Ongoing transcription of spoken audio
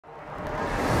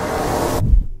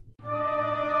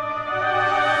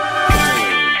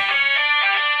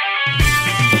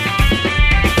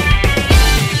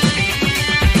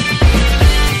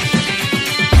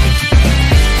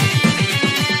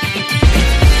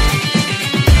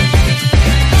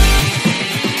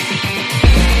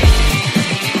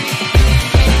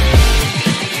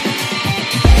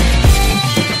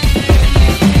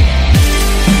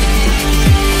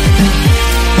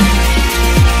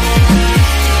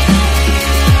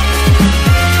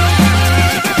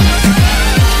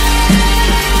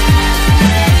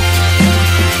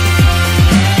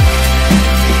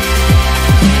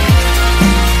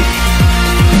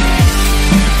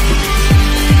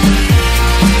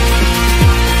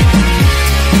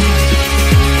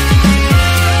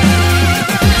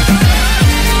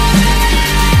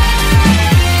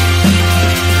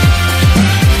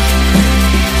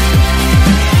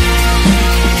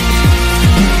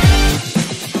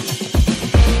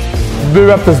blue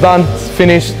Raptor's done, it's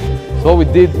finished. So what we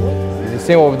did is, you've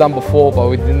seen what we've done before, but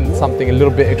we did something a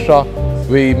little bit extra.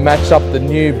 We matched up the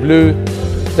new blue,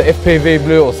 the FPV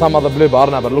blue or some other blue, but I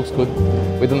don't know, but it looks good.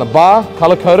 We've done the bar,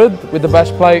 color coded with the bash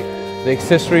plate, the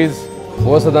accessories. We've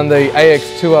also done the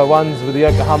AX201s with the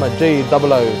Yokohama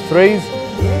G003s.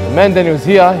 The man Danny was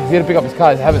here, he's here to pick up his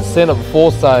car. He hasn't seen it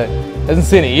before, so hasn't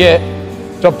seen it yet.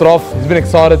 Dropped it off, he's been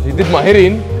excited. He did my head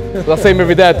in, because I see him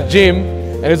every day at the gym,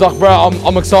 and he's like, bro,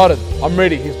 I'm excited, I'm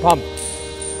ready, he's pumped.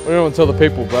 What do you want to tell the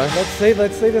people, bro? Let's see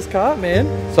this car, man.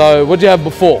 So, what'd you have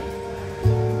before?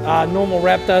 Normal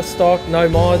Raptor, stock, no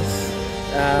mods.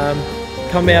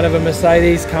 Come out of a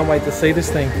Mercedes, can't wait to see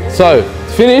this thing. So,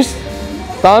 it's finished,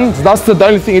 done. So that's the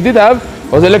only thing he did have,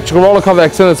 was the electrical roller cover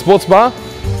extended sports bar.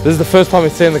 This is the first time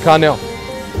he's seen the car now.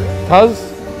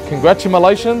 Cuz,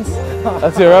 congratulations.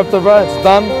 That's your Raptor, bro, it's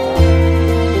done.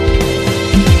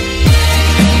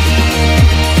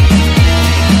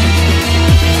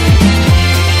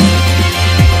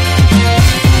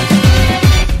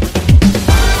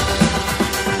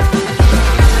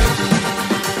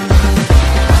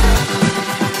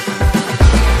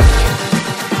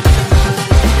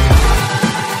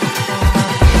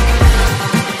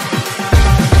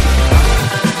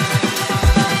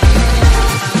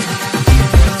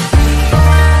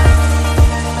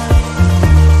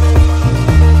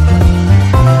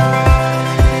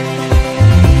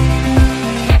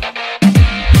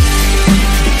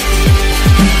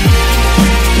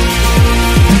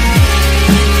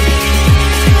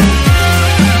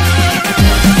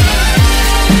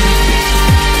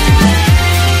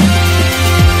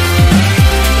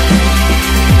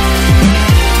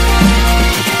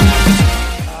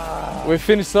 We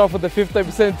finished off with the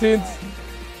 15% tints,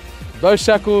 those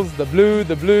shackles, the blue.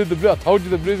 I told you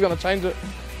the blue's gonna change it.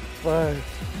 Bro.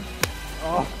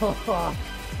 Oh,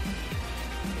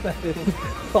 that is,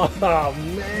 oh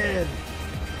man.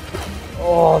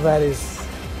 Oh, that is.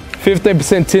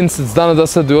 15% tints, it's done as I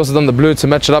said. We also done the blue to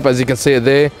match it up, as you can see it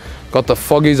there. Got the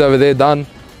foggies over there done.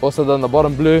 Also done the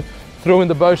bottom blue. Threw in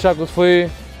the bow shackles for you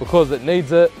because it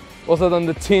needs it. Also done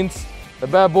the tints, the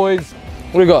bad boys.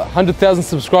 What do we got? 100,000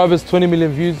 subscribers, 20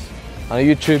 million views on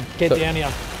YouTube. Get down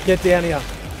here. Get down here.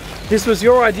 This was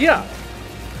your idea.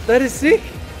 That is sick.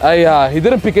 Hey, he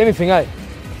didn't pick anything, eh?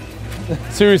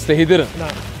 Seriously, he didn't. No.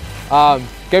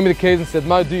 Gave me the keys and said,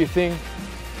 Mo, do your thing.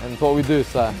 And it's what we do,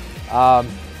 so.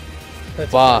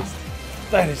 That's bar.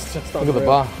 That is just unreal. Look at the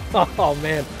bar. Oh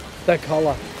man, that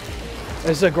collar.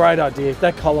 It's a great idea.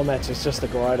 That collar match is just a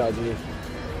great idea.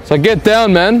 So get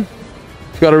down, man.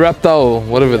 If you got a Raptor or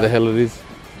whatever the hell it is.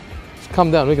 Just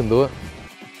come down, we can do it.